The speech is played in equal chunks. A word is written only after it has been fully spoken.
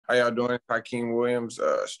How y'all doing? Hykeem Williams,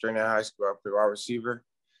 straight out of high school. I play wide receiver,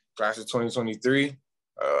 class of 2023.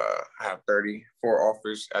 I have 34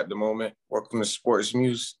 offers at the moment. Welcome to Sports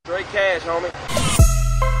Muse. Straight cash, homie.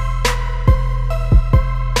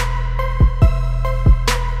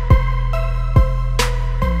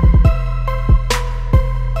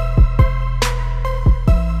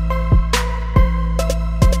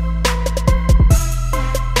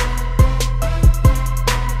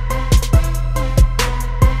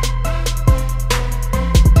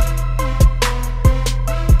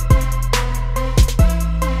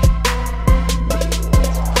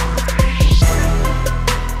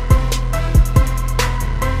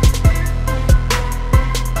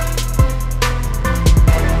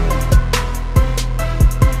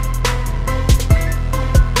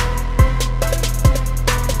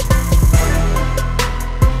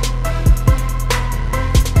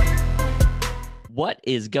 What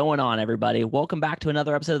is going on, everybody? Welcome back to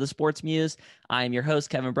another episode of the Sports Muse. I am your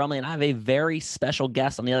host, Kevin Brumley, and I have a very special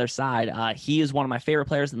guest on the other side. He is one of my favorite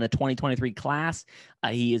players in the 2023 class.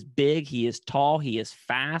 He is big, he is tall, he is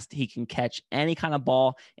fast, he can catch any kind of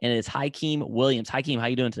ball, and it is Hykeem Williams. Hykeem, how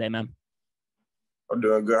you doing today, man? I'm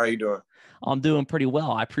doing good. How you doing? I'm doing pretty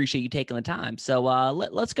well. I appreciate you taking the time. So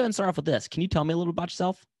let's go and start off with this. Can you tell me a little about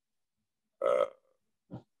yourself?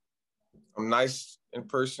 I'm nice in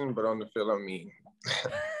person, but on the field, I'm mean.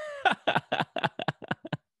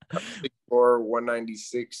 6'4",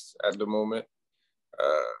 196 at the moment.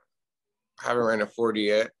 I haven't ran a 40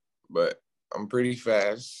 yet, but I'm pretty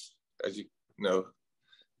fast, as you know.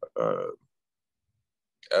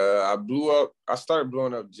 I started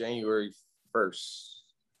blowing up January 1st.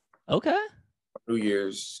 Okay. New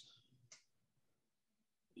Year's.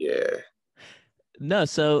 Yeah. No,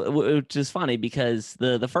 so which is funny because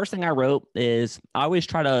the first thing I wrote is I always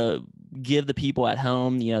try to give the people at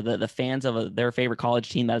home, the fans of their favorite college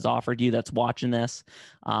team that has offered you, that's watching this,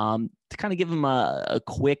 to kind of give them a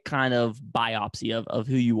quick kind of biopsy of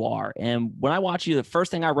who you are. And when I watch you, the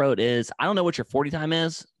first thing I wrote is, I don't know what your 40 time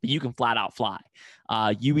is, but you can flat out fly.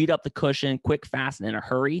 You eat up the cushion quick, fast, and in a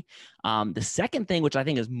hurry. The second thing, which I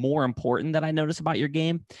think is more important that I notice about your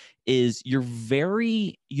game, is you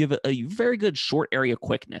have a very good short area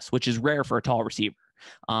quickness, which is rare for a tall receiver.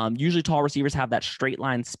 Usually tall receivers have that straight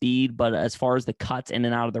line speed, but as far as the cuts in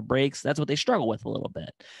and out of their breaks, that's what they struggle with a little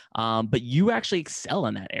bit. But you actually excel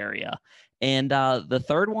in that area. And the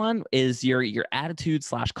third one is your attitude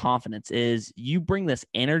 / confidence. Is you bring this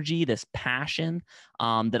energy, this passion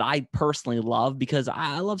that I personally love, because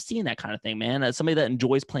I love seeing that kind of thing, man. As somebody that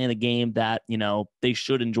enjoys playing the game that, they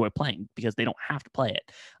should enjoy playing because they don't have to play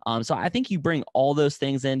it. So I think you bring all those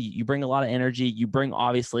things in. You bring a lot of energy. You bring,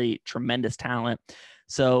 obviously, tremendous talent.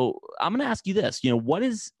 So I'm going to ask you this, what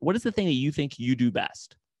is the thing that you think you do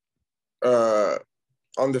best? On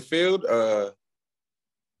the field,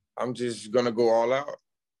 I'm just going to go all out.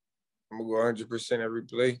 I'm going to go 100% every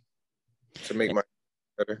play to make my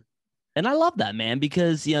better. And I love that, man,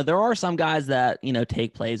 because, there are some guys that,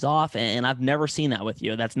 take plays off, and I've never seen that with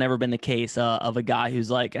you. That's never been the case of a guy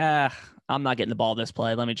who's like, I'm not getting the ball this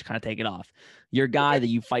play. Let me just kind of take it off. You're a guy that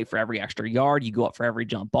you fight for every extra yard. You go up for every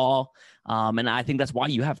jump ball. And I think that's why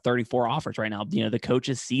you have 34 offers right now. The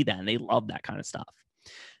coaches see that, and they love that kind of stuff.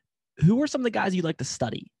 Who are some of the guys you like to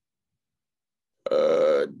study?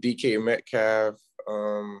 DK Metcalf,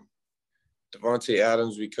 Devontae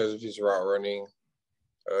Adams because of his route running,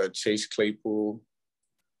 Chase Claypool.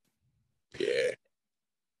 Yeah.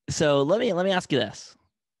 So let me ask you this,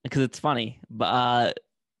 because it's funny, but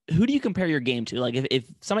who do you compare your game to? Like if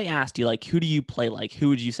somebody asked you, like, who do you play like, who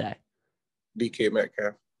would you say? DK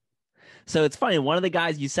Metcalf. So it's funny. One of the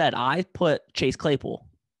guys you said, I put Chase Claypool.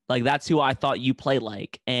 Like, that's who I thought you play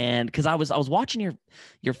like. And because I was watching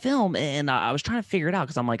your film, and I was trying to figure it out,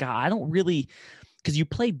 because I'm like, I don't really, because you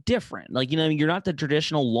play different. Like, you're not the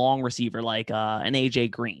traditional long receiver like an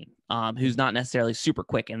AJ Green, who's not necessarily super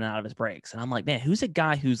quick in and out of his breaks. And I'm like, man, who's a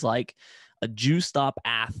guy who's like a juiced up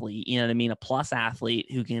athlete, you know what I mean? A plus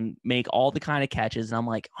athlete who can make all the kind of catches. And I'm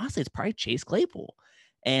like, honestly, it's probably Chase Claypool.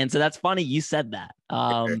 And so that's funny you said that.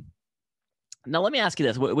 Now, let me ask you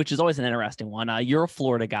this, which is always an interesting one. You're a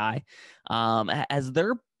Florida guy. Has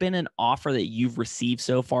there been an offer that you've received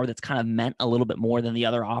so far that's kind of meant a little bit more than the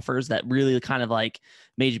other offers, that really kind of like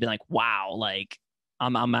made you be like, wow, like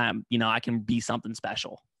I'm I can be something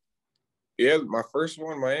special? Yeah, my first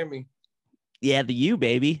one, Miami. Yeah, the U,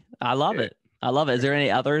 baby. I love it. I love it. Is there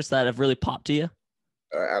any others that have really popped to you?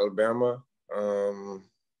 Alabama,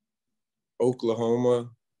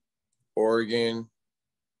 Oklahoma, Oregon,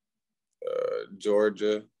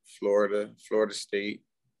 Georgia, Florida State.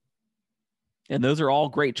 And those are all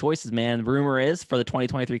great choices, man. Rumor is for the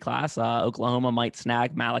 2023 class, Oklahoma might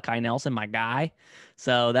snag Malachi Nelson, my guy.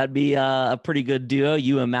 So that'd be a pretty good duo.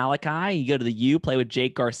 You and Malachi, you go to the U, play with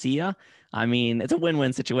Jake Garcia. I mean, it's a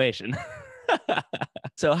win-win situation.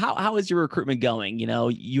 So how is your recruitment going? You know,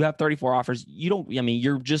 you have 34 offers.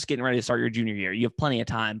 You're just getting ready to start your junior year. You have plenty of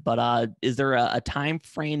time, but is there a time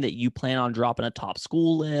frame that you plan on dropping a top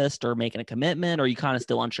school list or making a commitment, or are you kind of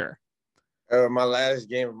still unsure? My last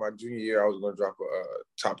game of my junior year, I was going to drop a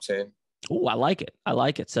top 10. Oh, I like it. I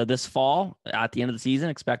like it. So this fall, at the end of the season,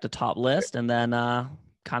 expect a top list and then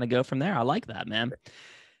kind of go from there. I like that, man.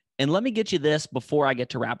 And let me get you this before I get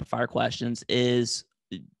to rapid fire questions is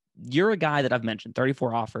you're a guy that I've mentioned,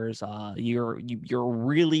 34 offers. You're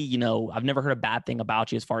really, you know, I've never heard a bad thing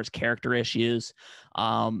about you as far as character issues.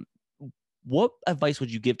 What advice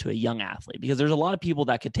would you give to a young athlete? Because there's a lot of people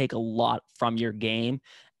that could take a lot from your game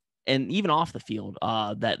and even off the field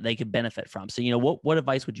that they could benefit from. So, you know, what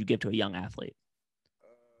advice would you give to a young athlete?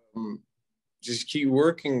 Just keep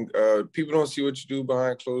working. People don't see what you do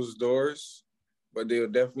behind closed doors, but they'll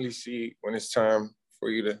definitely see when it's time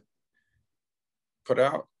for you to put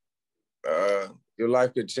out. Your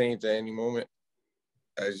life could change at any moment.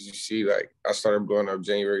 As you see, like I started blowing up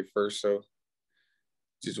January 1st, so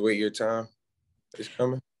just wait your time. It's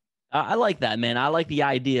coming. I like that, man. I like the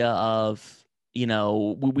idea of, you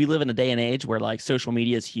know, we live in a day and age where like social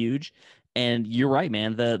media is huge, and you're right,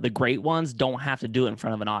 man. The great ones don't have to do it in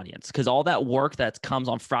front of an audience because all that work that comes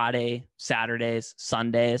on Friday, Saturdays,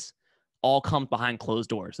 Sundays, all comes behind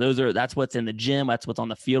closed doors. That's what's in the gym. That's what's on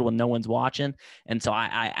the field when no one's watching. And so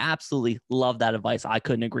I absolutely love that advice. I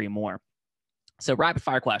couldn't agree more. So rapid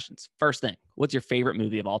fire questions. First thing, what's your favorite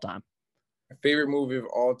movie of all time? My favorite movie of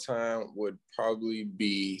all time would probably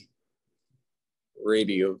be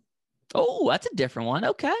Radio. Oh, that's a different one.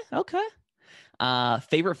 Okay.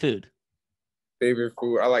 Favorite food? Favorite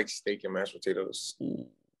food? I like steak and mashed potatoes. Ooh.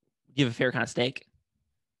 You have a favorite kind of steak?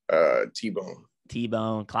 T-bone.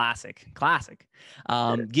 T-bone, classic.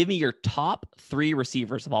 Yeah. Give me your top 3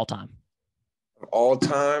 receivers of all time. All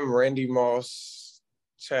time, Randy Moss,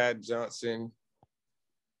 Chad Johnson,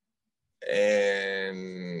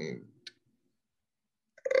 and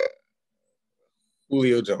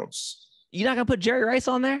Julio Jones. You're not gonna put Jerry Rice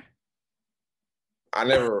on there?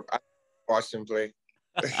 I watched him play.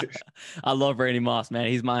 I love Randy Moss, man.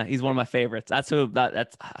 He's one of my favorites. That's a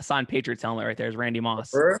signed Patriots helmet right there is Randy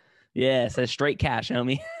Moss. Yeah, it says straight cash,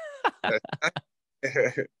 homie.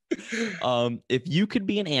 If you could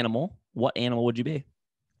be an animal, what animal would you be?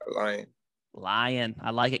 A lion. Lion.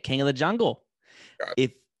 I like it. King of the jungle.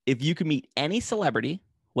 If you could meet any celebrity,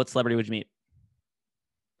 what celebrity would you meet?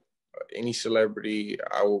 Any celebrity,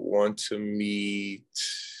 I would want to meet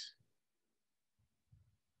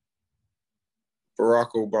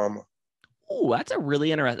Barack Obama. Oh, that's a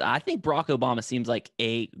really interesting. I think Barack Obama seems like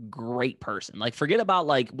a great person. Like, forget about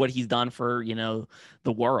like what he's done for, you know,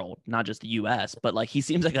 the world, not just the U.S., but like he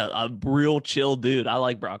seems like a real chill dude. I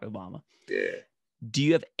like Barack Obama. Yeah. Do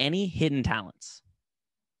you have any hidden talents?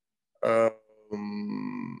 Hidden.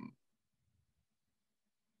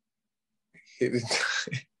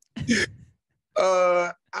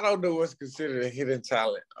 I don't know what's considered a hidden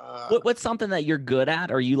talent. What's something that you're good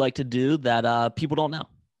at or you like to do that people don't know?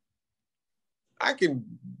 I can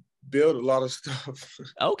build a lot of stuff.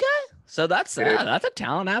 Okay. So that's a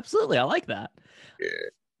talent. Absolutely. I like that. Yeah.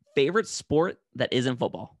 Favorite sport that isn't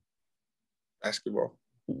football? Basketball.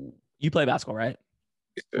 You play basketball, right?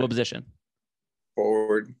 Yeah. What position?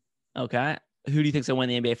 Forward. Okay. Who do you think's going to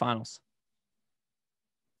win the NBA Finals?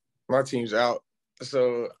 My team's out.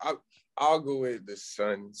 So I'll go with the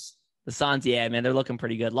Suns. The Suns, yeah, man. They're looking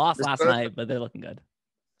pretty good. Lost last night, but they're looking good.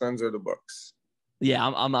 Suns are the Bucks.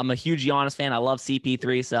 Yeah, I'm a huge Giannis fan. I love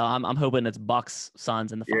CP3, so I'm hoping it's Bucks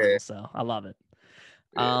Suns in the finals. Yeah. So I love it.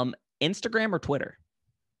 Yeah. Instagram or Twitter?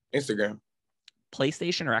 Instagram.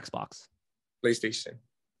 PlayStation or Xbox? PlayStation.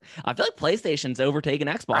 I feel like PlayStation's overtaken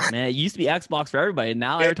Xbox, man. It used to be Xbox for everybody.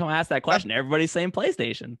 Now every time I ask that question, everybody's saying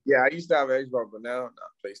PlayStation. Yeah, I used to have Xbox, but now not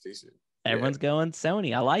PlayStation. Everyone's going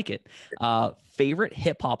Sony. I like it. Favorite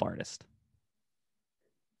hip hop artist?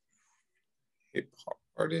 Hip hop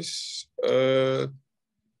artist?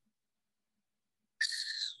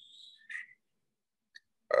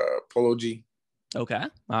 Polo G. Okay.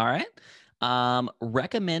 All right.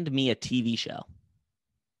 Recommend me a TV show.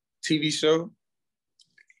 TV show?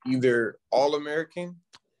 Either All American.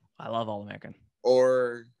 I love All American.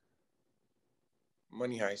 Or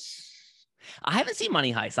Money Heist. I haven't seen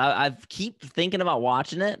Money Heist. I keep thinking about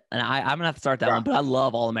watching it, and I'm gonna have to start that one. But I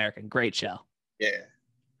love All American. Great show. Yeah.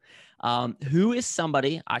 Who is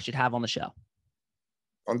somebody I should have on the show?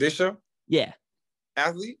 On this show? Yeah.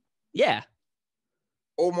 Athlete? Yeah.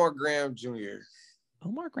 Omar Graham Jr.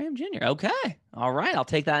 Omar Graham Jr. Okay. All right. I'll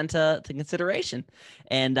take that into consideration.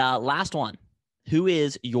 And last one. Who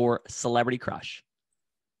is your celebrity crush?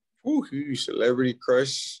 Ooh, celebrity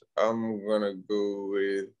crush. I'm going to go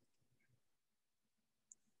with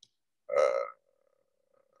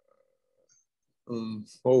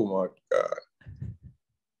oh my God.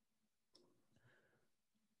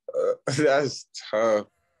 That's tough.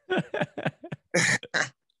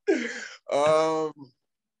 I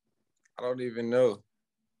don't even know.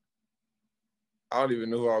 I don't even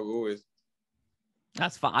know who I'll go with.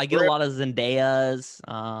 That's fine. I get a lot of Zendayas.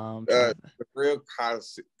 The real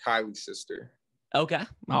Kylie sister. Okay.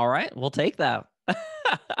 All right. We'll take that.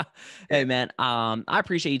 Hey, man, I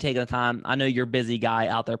appreciate you taking the time. I know you're a busy guy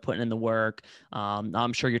out there putting in the work.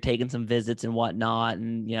 I'm sure you're taking some visits and whatnot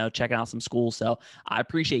and, checking out some schools. So I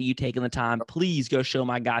appreciate you taking the time. Please go show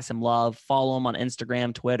my guy some love. Follow him on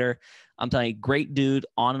Instagram, Twitter. I'm telling you, great dude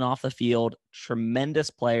on and off the field, tremendous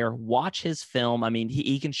player. Watch his film. I mean,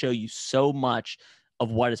 he can show you so much of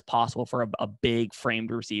what is possible for a big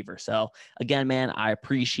framed receiver. So again, man, I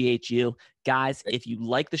appreciate you. Guys, if you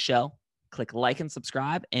like the show, click like and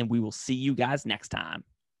subscribe, and we will see you guys next time.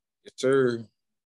 Yes, sir.